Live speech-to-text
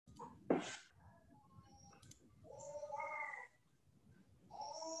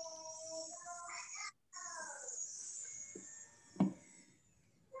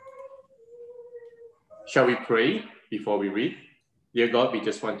Shall we pray before we read? Dear God, we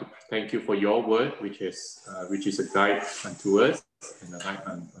just want to thank you for your word, which is a guide unto us and a light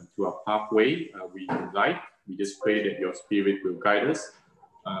unto our pathway we in life. We just pray that your spirit will guide us,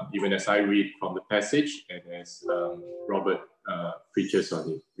 even as I read from the passage and as Robert preaches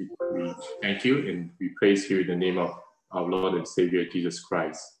on it. We thank you and we praise you in the name of our Lord and Savior, Jesus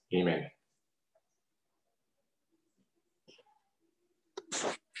Christ. Amen.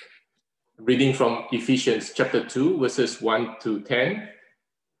 Reading from Ephesians chapter 2, verses 1 to 10.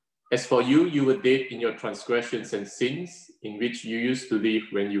 As for you, you were dead in your transgressions and sins, in which you used to live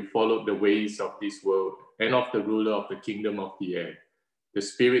when you followed the ways of this world and of the ruler of the kingdom of the air, the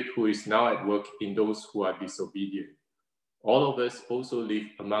spirit who is now at work in those who are disobedient. All of us also lived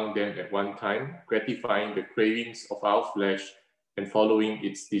among them at one time, gratifying the cravings of our flesh and following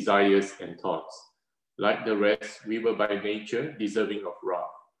its desires and thoughts. Like the rest, we were by nature deserving of wrath.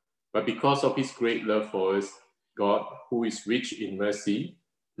 But because of his great love for us, God, who is rich in mercy,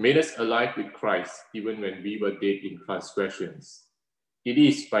 made us alive with Christ, even when we were dead in transgressions. It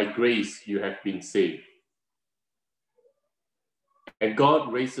is by grace you have been saved. And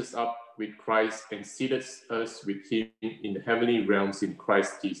God raised us up with Christ and seated us with him in the heavenly realms in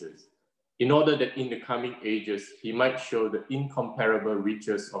Christ Jesus, in order that in the coming ages he might show the incomparable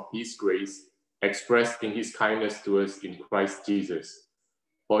riches of his grace expressed in his kindness to us in Christ Jesus.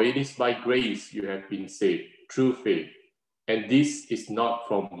 For it is by grace you have been saved, through faith. And this is not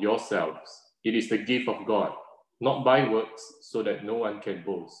from yourselves. It is the gift of God, not by works, so that no one can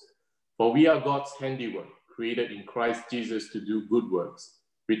boast. For we are God's handiwork, created in Christ Jesus to do good works,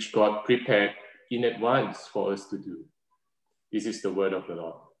 which God prepared in advance for us to do. This is the word of the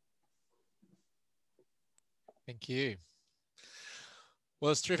Lord. Thank you. Well,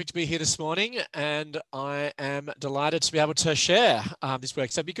 it's terrific to be here this morning, and I am delighted to be able to share this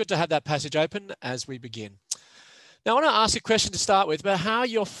work. So it'd be good to have that passage open as we begin. Now, I want to ask a question to start with about how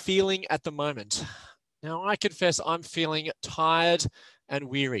you're feeling at the moment. Now, I confess I'm feeling tired and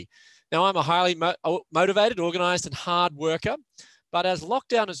weary. Now, I'm a highly motivated, organised and hard worker, but as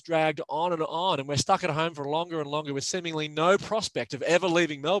lockdown has dragged on and we're stuck at home for longer and longer with seemingly no prospect of ever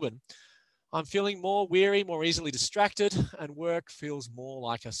leaving Melbourne, I'm feeling more weary, more easily distracted, and work feels more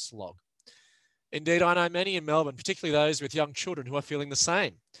like a slog. Indeed, I know many in Melbourne, particularly those with young children, who are feeling the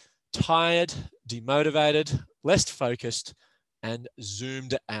same. Tired, demotivated, less focused, and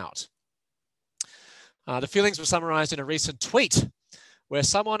zoomed out. The feelings were summarized in a recent tweet where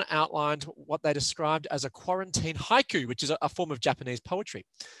someone outlined what they described as a quarantine haiku, which is a form of Japanese poetry.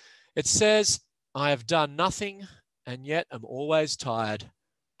 It says, "I have done nothing and yet am always tired,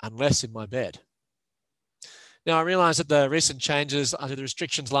 unless in my bed." Now, I realize that the recent changes under the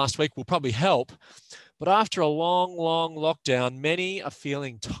restrictions last week will probably help, but after a long, long lockdown, many are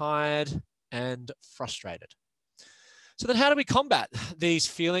feeling tired and frustrated. So then how do we combat these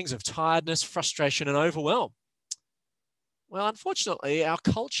feelings of tiredness, frustration, and overwhelm? Well, unfortunately, our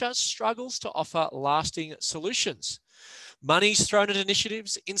culture struggles to offer lasting solutions. Money's thrown at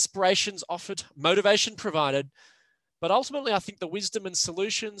initiatives, inspiration's offered, motivation provided, but ultimately, I think the wisdom and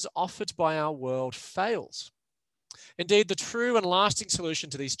solutions offered by our world fails. Indeed, the true and lasting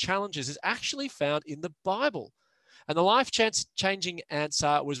solution to these challenges is actually found in the Bible. And the life-changing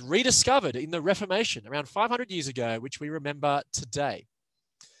answer was rediscovered in the Reformation around 500 years ago, which we remember today.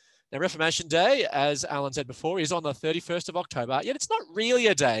 Now, Reformation Day, as Alan said before, is on the 31st of October, yet it's not really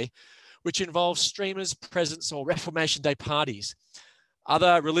a day which involves streamers, presents, or Reformation Day parties.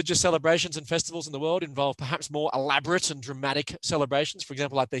 Other religious celebrations and festivals in the world involve perhaps more elaborate and dramatic celebrations, for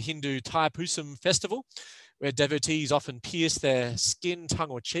example, like the Hindu Thaipusam festival, where devotees often pierce their skin,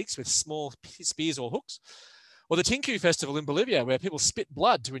 tongue, or cheeks with small spears or hooks, or the Tinku festival in Bolivia, where people spit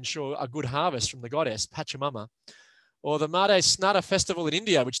blood to ensure a good harvest from the goddess Pachamama, or the Made Snada festival in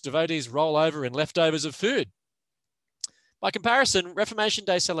India, which devotees roll over in leftovers of food. By comparison, Reformation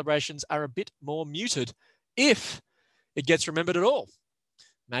Day celebrations are a bit more muted, if it gets remembered at all.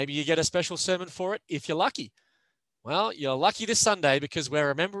 Maybe you get a special sermon for it if you're lucky. Well, you're lucky this Sunday because we're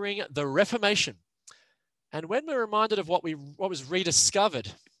remembering the Reformation. And when we're reminded of what was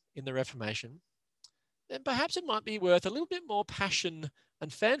rediscovered in the Reformation, then perhaps it might be worth a little bit more passion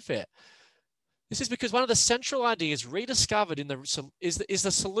and fanfare. This is because one of the central ideas rediscovered is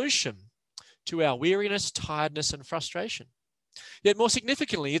the solution to our weariness, tiredness, and frustration. Yet more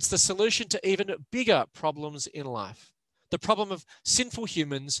significantly, it's the solution to even bigger problems in life. The problem of sinful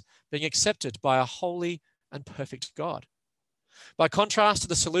humans being accepted by a holy and perfect God. By contrast to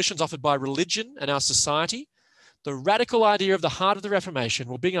the solutions offered by religion and our society, the radical idea of the heart of the Reformation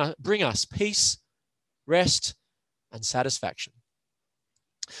will bring us peace, rest, and satisfaction.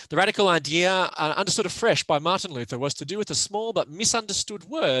 The radical idea, understood afresh by Martin Luther, was to do with the small but misunderstood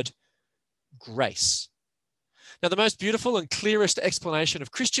word, grace. Now, the most beautiful and clearest explanation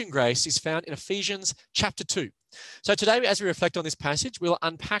of Christian grace is found in Ephesians chapter 2. So today, as we reflect on this passage, we'll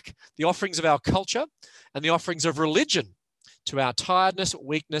unpack the offerings of our culture and the offerings of religion to our tiredness,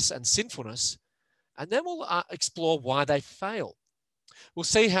 weakness, and sinfulness. And then we'll explore why they fail. We'll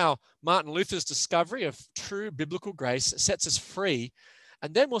see how Martin Luther's discovery of true biblical grace sets us free.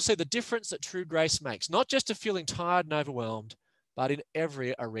 And then we'll see the difference that true grace makes, not just of feeling tired and overwhelmed, but in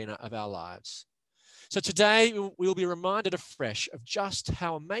every arena of our lives. So today, we'll be reminded afresh of just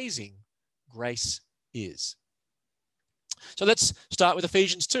how amazing grace is. So let's start with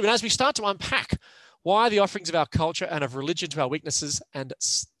Ephesians 2. And as we start to unpack why the offerings of our culture and of religion to our weaknesses and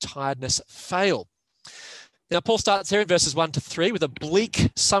tiredness fail. Now, Paul starts here in verses 1 to 3 with a bleak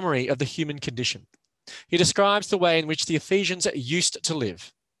summary of the human condition. He describes the way in which the Ephesians used to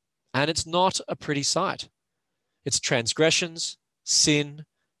live, and it's not a pretty sight. It's transgressions, sin,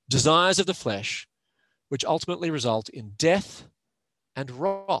 desires of the flesh, which ultimately result in death and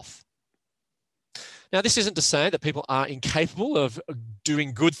wrath. Now, this isn't to say that people are incapable of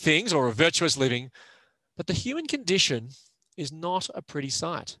doing good things or of virtuous living, but the human condition is not a pretty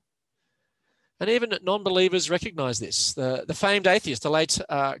sight. And even non-believers recognize this. The famed atheist, the late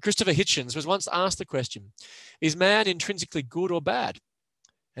Christopher Hitchens, was once asked the question, is man intrinsically good or bad?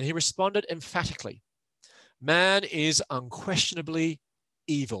 And he responded emphatically, man is unquestionably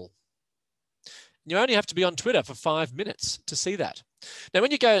evil. You only have to be on Twitter for 5 minutes to see that. Now, when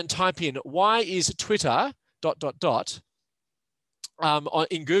you go and type in, why is Twitter ...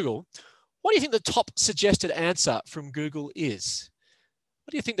 in Google, what do you think the top suggested answer from Google is?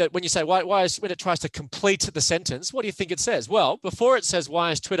 What do you think that when you say, when it tries to complete the sentence, what do you think it says? Well, before it says,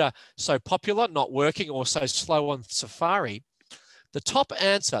 why is Twitter so popular, not working, or so slow on Safari, the top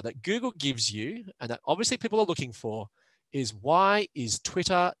answer that Google gives you, and that obviously people are looking for, is why is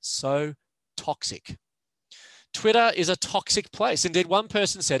Twitter so toxic? Twitter is a toxic place. Indeed, one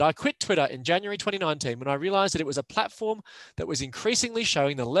person said, I quit Twitter in January 2019 when I realized that it was a platform that was increasingly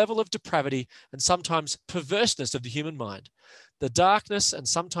showing the level of depravity and sometimes perverseness of the human mind. The darkness and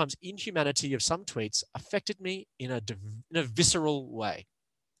sometimes inhumanity of some tweets affected me in a visceral way.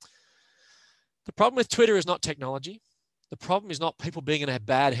 The problem with Twitter is not technology. The problem is not people being in a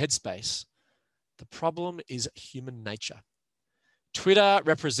bad headspace. The problem is human nature. Twitter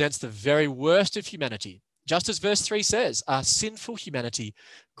represents the very worst of humanity. Just as verse 3 says, our sinful humanity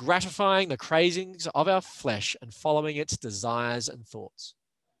gratifying the cravings of our flesh and following its desires and thoughts.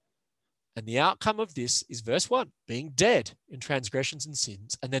 And the outcome of this is verse 1, being dead in transgressions and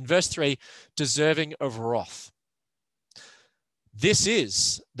sins. And then verse 3, deserving of wrath. This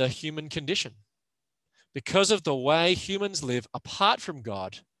is the human condition. Because of the way humans live apart from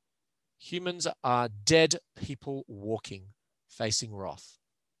God, humans are dead people walking, facing wrath.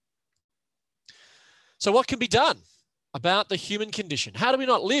 So what can be done about the human condition? How do we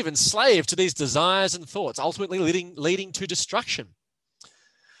not live enslaved to these desires and thoughts, ultimately leading to destruction?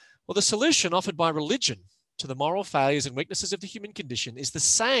 Well, the solution offered by religion to the moral failures and weaknesses of the human condition is the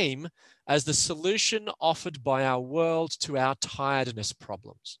same as the solution offered by our world to our tiredness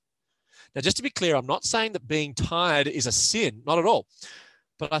problems. Now, just to be clear, I'm not saying that being tired is a sin, not at all.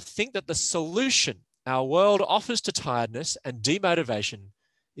 But I think that the solution our world offers to tiredness and demotivation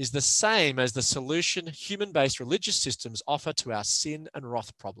is the same as the solution human-based religious systems offer to our sin and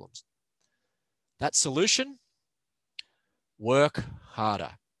wrath problems. That solution? Work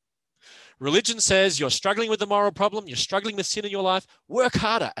harder. Religion says you're struggling with the moral problem, you're struggling with sin in your life, work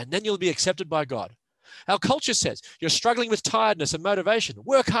harder, and then you'll be accepted by God. Our culture says you're struggling with tiredness and motivation,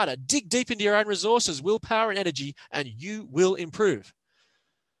 work harder, dig deep into your own resources, willpower and energy, and you will improve.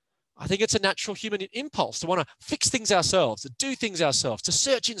 I think it's a natural human impulse to want to fix things ourselves, to do things ourselves, to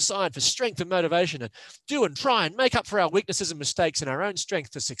search inside for strength and motivation and do and try and make up for our weaknesses and mistakes in our own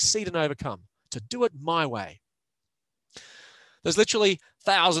strength to succeed and overcome, to do it my way. There's literally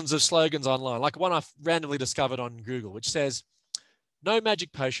thousands of slogans online, like one I randomly discovered on Google, which says, no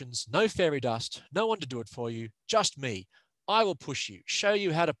magic potions, no fairy dust, no one to do it for you, just me. I will push you, show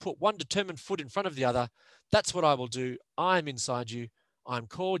you how to put one determined foot in front of the other. That's what I will do. I'm inside you. I'm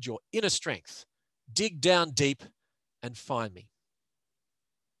called your inner strength. Dig down deep and find me.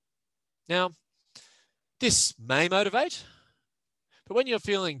 Now, this may motivate, but when you're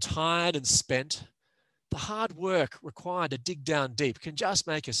feeling tired and spent, the hard work required to dig down deep can just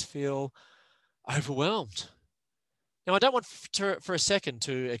make us feel overwhelmed. Now, I don't want for a second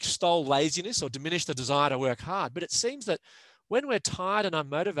to extol laziness or diminish the desire to work hard, but it seems that When we're tired and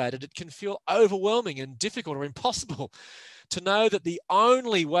unmotivated, it can feel overwhelming and difficult or impossible to know that the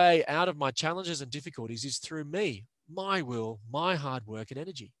only way out of my challenges and difficulties is through me, my will, my hard work and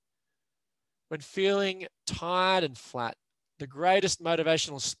energy. When feeling tired and flat, the greatest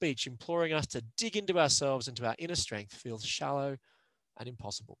motivational speech imploring us to dig into ourselves, into our inner strength, feels shallow and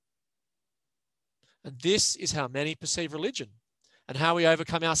impossible. And this is how many perceive religion and how we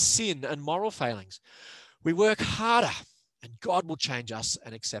overcome our sin and moral failings. We work harder and God will change us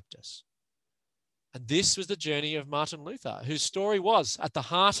and accept us. And this was the journey of Martin Luther, whose story was at the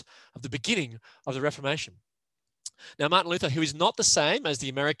heart of the beginning of the Reformation. Now, Martin Luther, who is not the same as the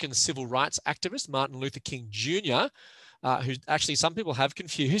American civil rights activist Martin Luther King Jr., who actually some people have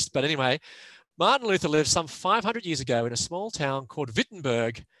confused, but anyway, Martin Luther lived some 500 years ago in a small town called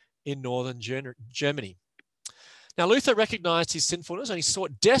Wittenberg in northern Germany. Now, Luther recognized his sinfulness and he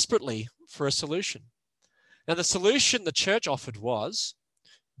sought desperately for a solution. Now, the solution the church offered was,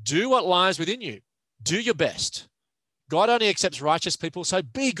 do what lies within you. Do your best. God only accepts righteous people, so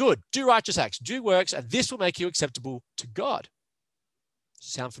be good. Do righteous acts, do works, and this will make you acceptable to God.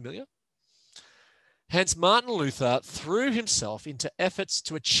 Sound familiar? Hence, Martin Luther threw himself into efforts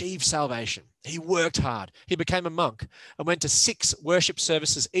to achieve salvation. He worked hard. He became a monk and went to 6 worship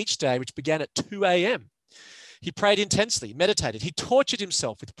services each day, which began at 2 a.m. He prayed intensely, meditated. He tortured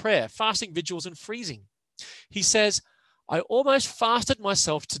himself with prayer, fasting, vigils, and freezing. He says, I almost fasted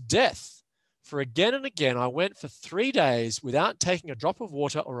myself to death, for again and again I went for 3 days without taking a drop of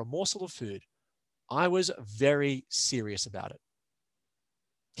water or a morsel of food. I was very serious about it.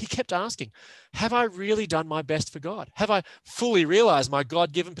 He kept asking, have I really done my best for God? Have I fully realized my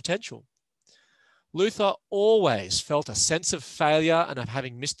God-given potential? Luther always felt a sense of failure and of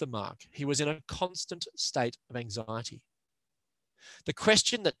having missed the mark. He was in a constant state of anxiety. The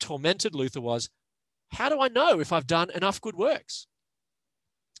question that tormented Luther was, how do I know if I've done enough good works?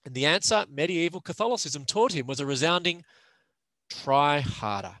 And the answer medieval Catholicism taught him was a resounding, try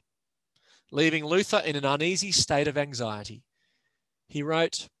harder, leaving Luther in an uneasy state of anxiety. He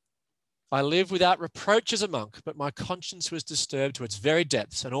wrote, I lived without reproach as a monk, but my conscience was disturbed to its very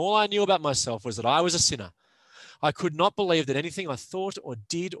depths, and all I knew about myself was that I was a sinner. I could not believe that anything I thought or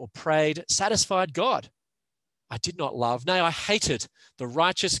did or prayed satisfied God. I did not love, nay, I hated the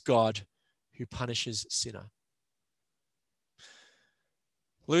righteous God who punishes sinner.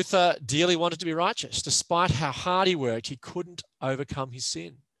 Luther dearly wanted to be righteous. Despite how hard he worked, he couldn't overcome his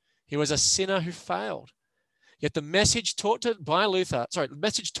sin. He was a sinner who failed. Yet the message taught to Luther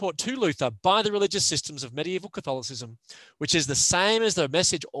by the religious systems of medieval Catholicism, which is the same as the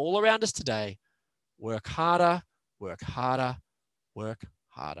message all around us today, work harder, work harder, work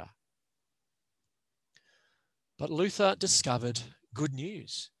harder. But Luther discovered good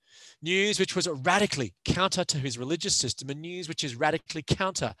news. News which was radically counter to his religious system and news which is radically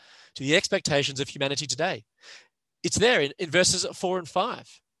counter to the expectations of humanity today. It's there in verses 4 and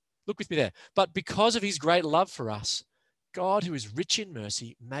 5. Look with me there. But because of his great love for us, God, who is rich in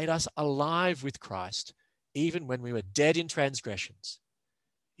mercy, made us alive with Christ, even when we were dead in transgressions.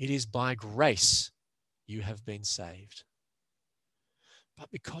 It is by grace you have been saved. But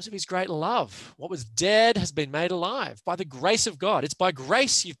because of his great love, what was dead has been made alive by the grace of God. It's by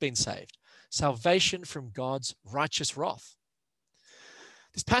grace you've been saved. Salvation from God's righteous wrath.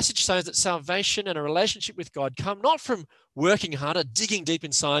 This passage shows that salvation and a relationship with God come not from working harder, digging deep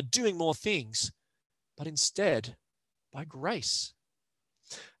inside, doing more things, but instead by grace.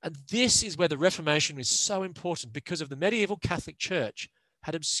 And this is where the Reformation is so important, because of the medieval Catholic Church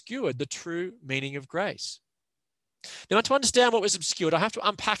had obscured the true meaning of grace. Now, to understand what was obscured, I have to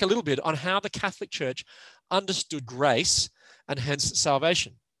unpack a little bit on how the Catholic Church understood grace and hence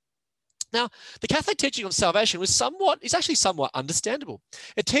salvation. Now, the Catholic teaching on salvation is actually somewhat understandable.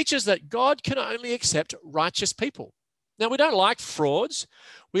 It teaches that God can only accept righteous people. Now, we don't like frauds.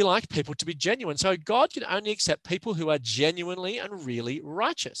 We like people to be genuine. So God can only accept people who are genuinely and really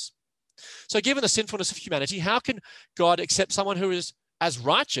righteous. So given the sinfulness of humanity, how can God accept someone who is as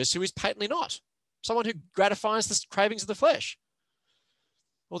righteous who is patently not? Someone who gratifies the cravings of the flesh?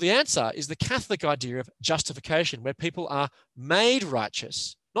 Well, the answer is the Catholic idea of justification, where people are made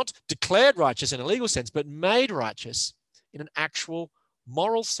righteous, not declared righteous in a legal sense, but made righteous in an actual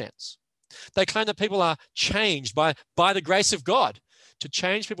moral sense. They claim that people are changed by the grace of God to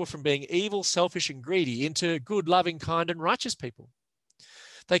change people from being evil, selfish, and greedy into good, loving, kind, and righteous people.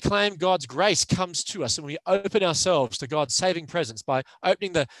 They claim God's grace comes to us and we open ourselves to God's saving presence by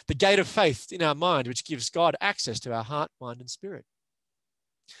opening the gate of faith in our mind, which gives God access to our heart, mind, and spirit.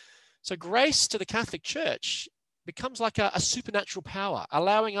 So grace to the Catholic Church becomes like a supernatural power,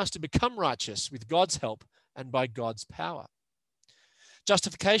 allowing us to become righteous with God's help and by God's power.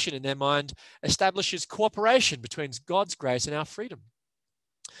 Justification, in their mind, establishes cooperation between God's grace and our freedom.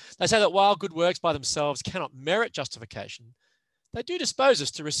 They say that while good works by themselves cannot merit justification, they do dispose us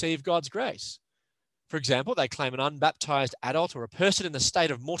to receive God's grace. For example, they claim an unbaptized adult or a person in the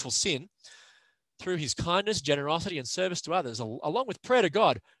state of mortal sin, through his kindness, generosity, and service to others, along with prayer to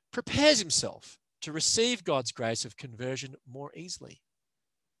God, prepares himself to receive God's grace of conversion more easily.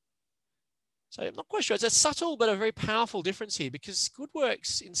 So I'm not quite sure. It's a subtle but a very powerful difference here, because good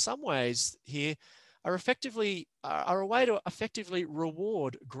works in some ways here are a way to effectively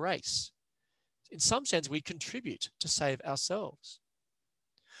reward grace. In some sense, we contribute to save ourselves.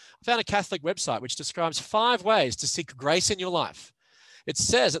 I found a Catholic website which describes 5 ways to seek grace in your life. It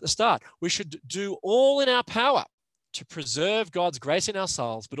says at the start, we should do all in our power to preserve God's grace in our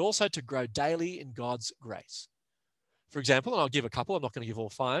souls, but also to grow daily in God's grace. For example, and I'll give a couple, I'm not going to give all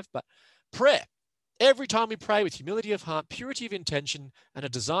 5, but prayer. Every time we pray with humility of heart, purity of intention, and a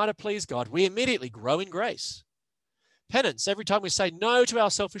desire to please God, we immediately grow in grace. Penance. Every time we say no to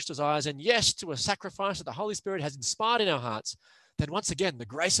our selfish desires and yes to a sacrifice that the Holy Spirit has inspired in our hearts, then once again, the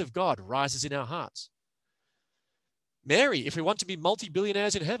grace of God rises in our hearts. Mary, if we want to be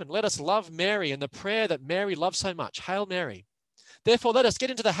multi-billionaires in heaven, let us love Mary and the prayer that Mary loves so much, Hail Mary. Therefore, let us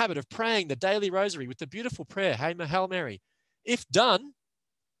get into the habit of praying the daily rosary with the beautiful prayer, Hail Mary. If done,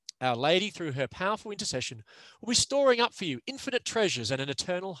 Our Lady, through her powerful intercession, will be storing up for you infinite treasures and an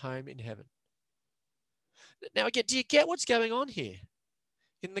eternal home in heaven. Now, again, do you get what's going on here?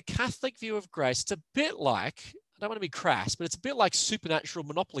 In the Catholic view of grace, it's a bit like, I don't want to be crass, but it's a bit like supernatural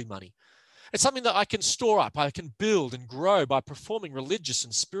monopoly money. It's something that I can store up, I can build and grow by performing religious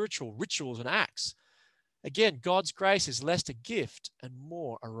and spiritual rituals and acts. Again, God's grace is less a gift and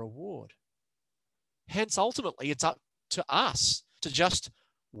more a reward. Hence, ultimately, it's up to us to just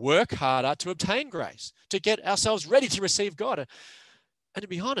work harder to obtain grace, to get ourselves ready to receive God. And to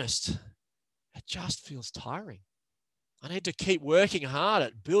be honest, it just feels tiring. I need to keep working hard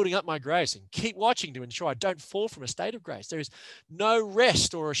at building up my grace and keep watching to ensure I don't fall from a state of grace. There is no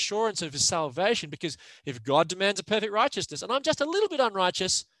rest or assurance of his salvation, because if God demands a perfect righteousness and I'm just a little bit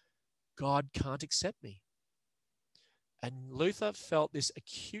unrighteous, God can't accept me. And Luther felt this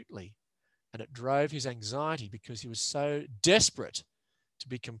acutely, and it drove his anxiety because he was so desperate to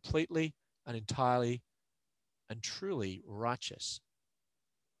be completely and entirely and truly righteous.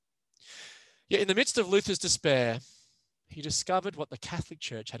 Yet in the midst of Luther's despair, he discovered what the Catholic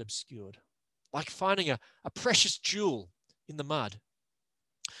Church had obscured, like finding a precious jewel in the mud.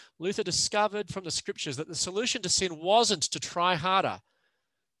 Luther discovered from the scriptures that the solution to sin wasn't to try harder,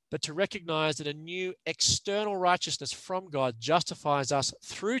 but to recognize that a new external righteousness from God justifies us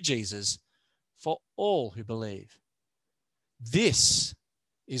through Jesus for all who believe. This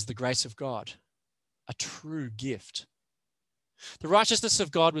is the grace of God, a true gift. The righteousness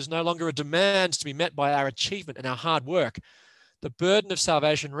of God was no longer a demand to be met by our achievement and our hard work. The burden of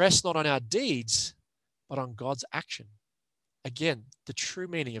salvation rests not on our deeds, but on God's action. Again, the true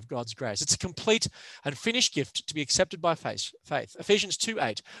meaning of God's grace. It's a complete and finished gift to be accepted by faith. Ephesians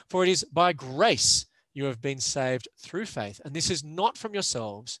 2:8, for it is by grace you have been saved through faith, and this is not from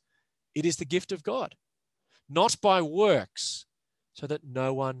yourselves, it is the gift of God, not by works, so that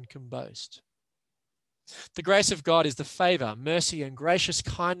no one can boast. The grace of God is the favor, mercy, and gracious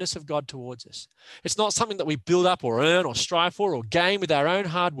kindness of God towards us. It's not something that we build up or earn or strive for or gain with our own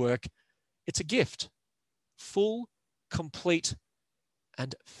hard work. It's a gift, full, complete,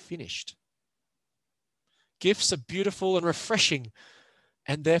 and finished. Gifts are beautiful and refreshing,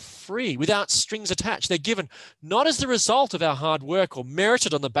 and they're free, without strings attached. They're given not as the result of our hard work or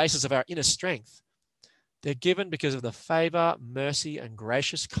merited on the basis of our inner strength. They're given because of the favor, mercy, and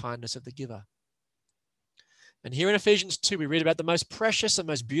gracious kindness of the giver. And here in Ephesians 2, we read about the most precious and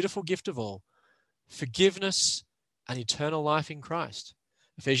most beautiful gift of all, forgiveness and eternal life in Christ.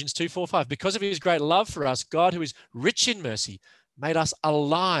 Ephesians 2:4-5, because of his great love for us, God, who is rich in mercy, made us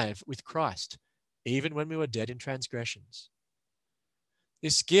alive with Christ, even when we were dead in transgressions.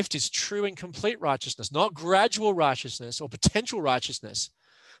 This gift is true and complete righteousness, not gradual righteousness or potential righteousness,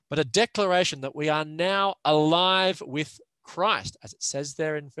 but a declaration that we are now alive with Christ, as it says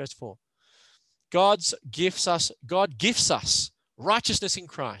there in verse 4. God gifts us righteousness in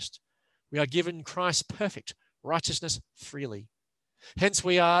Christ. We are given Christ's perfect righteousness freely. Hence,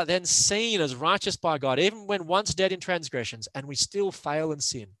 we are then seen as righteous by God, even when once dead in transgressions, and we still fail and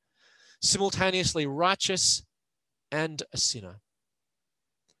sin. Simultaneously righteous and a sinner.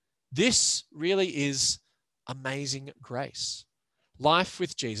 This really is amazing grace. Life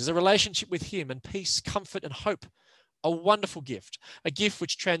with Jesus, a relationship with him, and peace, comfort, and hope. A wonderful gift, a gift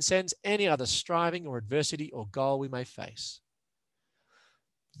which transcends any other striving or adversity or goal we may face.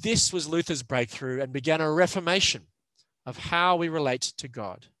 This was Luther's breakthrough and began a reformation of how we relate to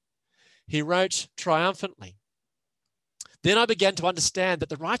God. He wrote triumphantly, "Then I began to understand that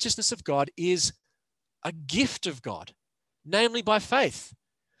the righteousness of God is a gift of God, namely by faith.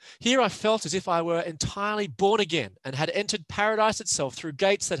 Here I felt as if I were entirely born again and had entered paradise itself through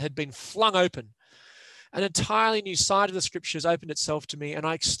gates that had been flung open. An entirely new side of the scriptures opened itself to me, and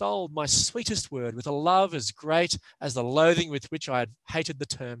I extolled my sweetest word with a love as great as the loathing with which I had hated the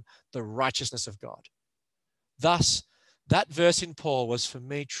term, the righteousness of God." Thus, that verse in Paul was for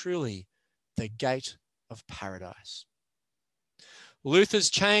me truly the gate of paradise. Luther's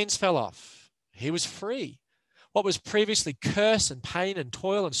chains fell off. He was free. What was previously curse and pain and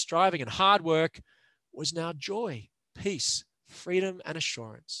toil and striving and hard work was now joy, peace, freedom, and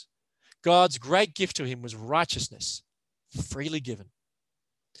assurance. God's great gift to him was righteousness, freely given.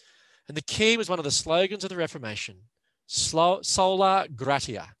 And the key was one of the slogans of the Reformation, sola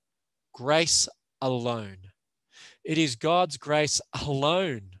gratia, grace alone. It is God's grace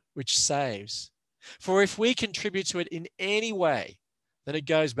alone which saves. For if we contribute to it in any way, then it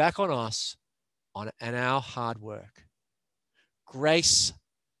goes back on us and our hard work. Grace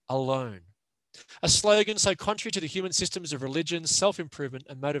alone. A slogan so contrary to the human systems of religion, self-improvement,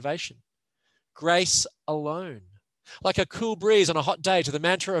 and motivation. Grace alone. Like a cool breeze on a hot day to the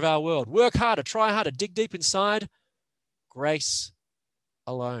mantra of our world. Work harder, try harder, dig deep inside. Grace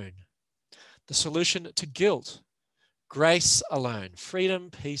alone. The solution to guilt. Grace alone. Freedom,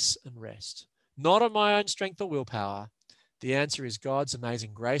 peace, and rest. Not on my own strength or willpower. The answer is God's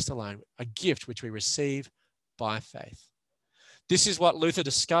amazing grace alone, a gift which we receive by faith. This is what Luther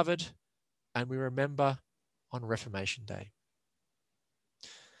discovered, and we remember on Reformation Day.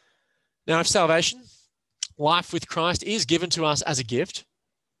 Now, if salvation, life with Christ, is given to us as a gift,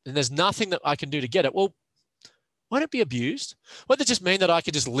 and there's nothing that I can do to get it, well, won't it be abused? Won't it just mean that I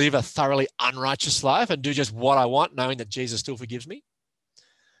could just live a thoroughly unrighteous life and do just what I want, knowing that Jesus still forgives me?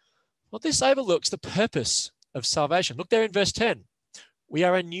 Well, this overlooks the purpose of salvation. Look there in verse 10. We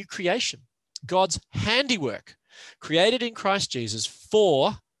are a new creation, God's handiwork, created in Christ Jesus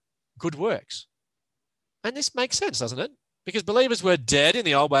for good works. And this makes sense, doesn't it? Because believers were dead in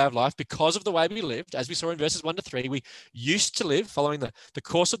the old way of life because of the way we lived. As we saw in verses 1 to 3, we used to live following the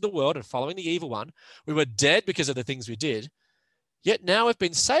course of the world and following the evil one. We were dead because of the things we did. Yet now we've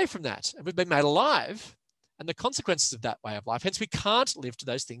been saved from that and we've been made alive and the consequences of that way of life. Hence, we can't live to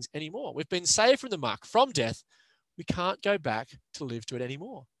those things anymore. We've been saved from the muck, from death. We can't go back to live to it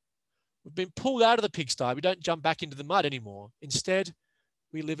anymore. We've been pulled out of the pigsty. We don't jump back into the mud anymore. Instead,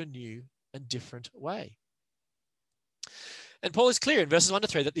 we live a new and different way. And Paul is clear in verses 1 to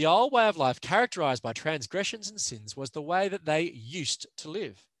 3 that the old way of life, characterized by transgressions and sins, was the way that they used to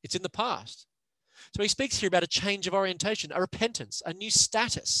live. It's in the past. So he speaks here about a change of orientation, a repentance, a new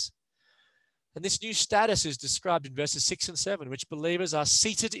status. And this new status is described in verses 6 and 7, which believers are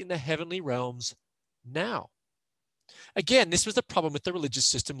seated in the heavenly realms now. Again, this was the problem with the religious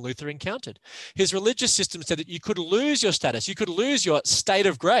system Luther encountered. His religious system said that you could lose your status, you could lose your state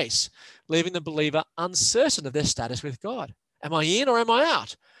of grace, leaving the believer uncertain of their status with God. Am I in or am I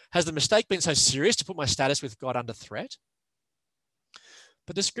out? Has the mistake been so serious to put my status with God under threat?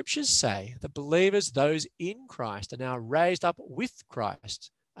 But the scriptures say that believers, those in Christ, are now raised up with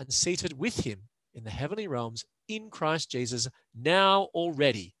Christ and seated with him in the heavenly realms in Christ Jesus now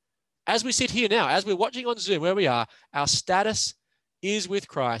already. As we sit here now, as we're watching on Zoom where we are, our status is with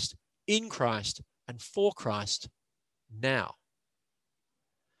Christ, in Christ, and for Christ now.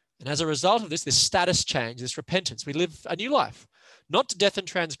 And as a result of this status change, this repentance, we live a new life, not to death and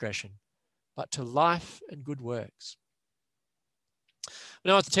transgression, but to life and good works.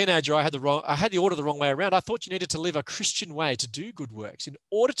 When I was a teenager, I had the order the wrong way around. I thought you needed to live a Christian way to do good works in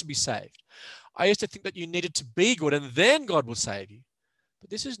order to be saved. I used to think that you needed to be good and then God will save you. But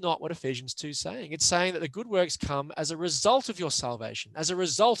this is not what Ephesians 2 is saying. It's saying that the good works come as a result of your salvation, as a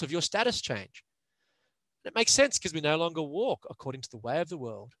result of your status change. And it makes sense because we no longer walk according to the way of the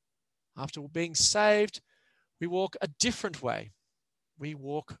world. After being saved, we walk a different way. We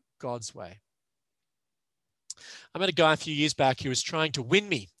walk God's way. I met a guy a few years back who was trying to win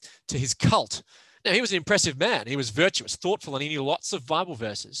me to his cult. Now, he was an impressive man. He was virtuous, thoughtful, and he knew lots of Bible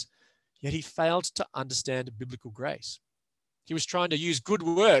verses. Yet he failed to understand biblical grace. He was trying to use good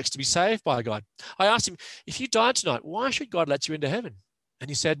works to be saved by God. I asked him, if you died tonight, why should God let you into heaven? And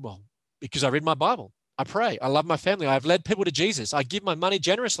he said, well, because I read my Bible. I pray. I love my family. I've led people to Jesus. I give my money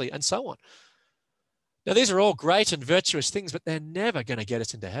generously and so on. Now, these are all great and virtuous things, but they're never going to get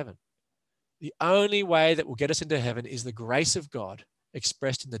us into heaven. The only way that will get us into heaven is the grace of God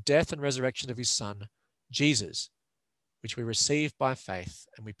expressed in the death and resurrection of his son, Jesus. which we received by faith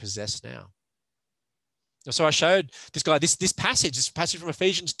and we possess now. So I showed this guy this passage from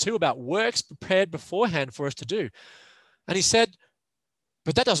Ephesians 2 about works prepared beforehand for us to do. And he said,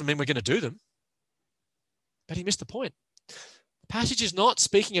 but that doesn't mean we're going to do them. But he missed the point. The passage is not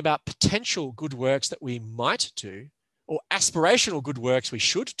speaking about potential good works that we might do or aspirational good works we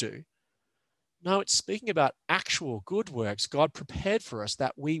should do. No, it's speaking about actual good works God prepared for us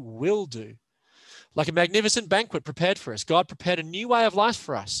that we will do. Like a magnificent banquet prepared for us. God prepared a new way of life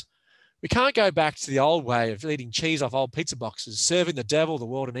for us. We can't go back to the old way of eating cheese off old pizza boxes, serving the devil, the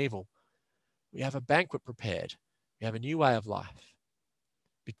world, and evil. We have a banquet prepared. We have a new way of life.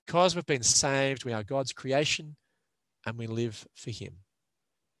 Because we've been saved, we are God's creation and we live for him.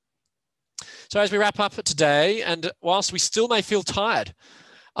 So as we wrap up today, and whilst we still may feel tired,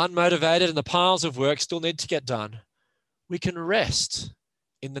 unmotivated, and the piles of work still need to get done, we can rest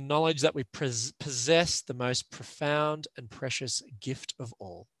in the knowledge that we possess the most profound and precious gift of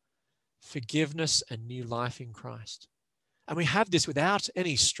all, forgiveness and new life in Christ. And we have this without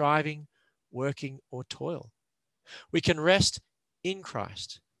any striving, working, or toil. We can rest in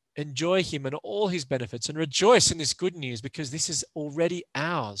Christ, enjoy him and all his benefits, and rejoice in this good news because this is already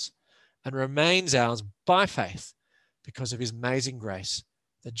ours and remains ours by faith because of his amazing grace,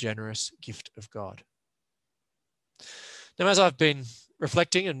 the generous gift of God. Now, as I've been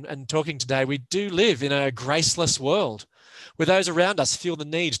reflecting and talking today, we do live in a graceless world where those around us feel the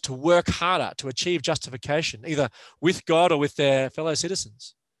need to work harder to achieve justification, either with God or with their fellow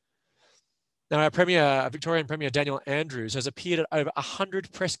citizens. Now, our Victorian Premier Daniel Andrews has appeared at over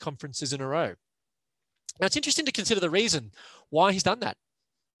 100 press conferences in a row. Now, it's interesting to consider the reason why he's done that.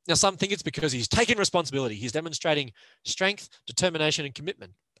 Now, some think it's because he's taken responsibility. He's demonstrating strength, determination, and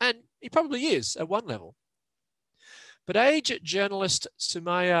commitment. And he probably is at one level. But Age journalist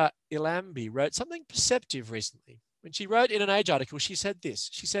Sumaya Ilambi wrote something perceptive recently. When she wrote in an Age article, she said this.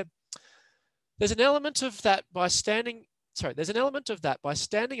 She said, there's an element of that by standing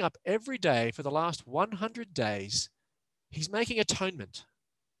up every day for the last 100 days, he's making atonement,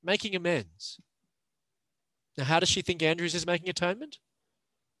 making amends. Now, how does she think Andrews is making atonement?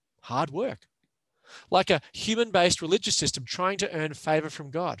 Hard work. Like a human-based religious system trying to earn favor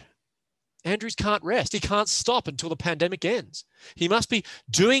from God. Andrews can't rest. He can't stop until the pandemic ends. He must be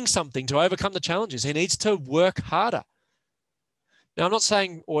doing something to overcome the challenges. He needs to work harder. Now, I'm not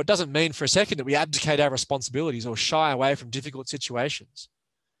saying, or it doesn't mean for a second that we abdicate our responsibilities or shy away from difficult situations.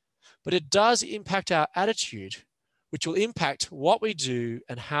 But it does impact our attitude, which will impact what we do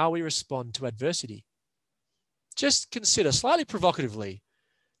and how we respond to adversity. Just consider, slightly provocatively,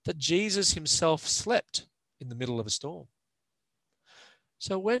 that Jesus himself slept in the middle of a storm.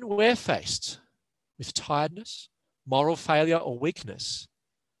 So when we're faced with tiredness, moral failure, or weakness,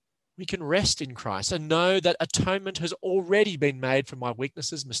 we can rest in Christ and know that atonement has already been made for my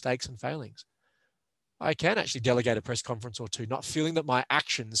weaknesses, mistakes, and failings. I can actually delegate a press conference or two, not feeling that my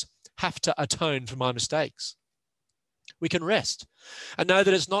actions have to atone for my mistakes. We can rest and know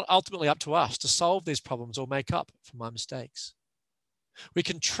that it's not ultimately up to us to solve these problems or make up for my mistakes. We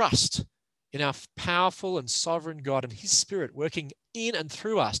can trust in our powerful and sovereign God and his Spirit working in and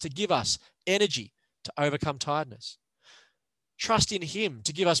through us to give us energy to overcome tiredness. Trust in him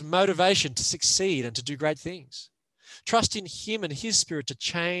to give us motivation to succeed and to do great things. Trust in him and his Spirit to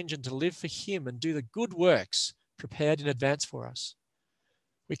change and to live for him and do the good works prepared in advance for us.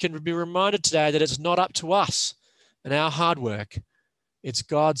 We can be reminded today that it's not up to us and our hard work. It's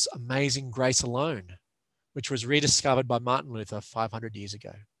God's amazing grace alone, which was rediscovered by Martin Luther 500 years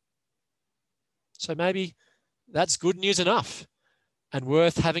ago. So maybe that's good news enough and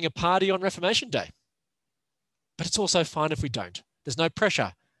worth having a party on Reformation Day. But it's also fine if we don't. There's no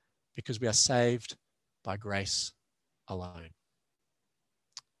pressure because we are saved by grace alone.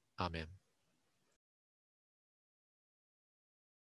 Amen.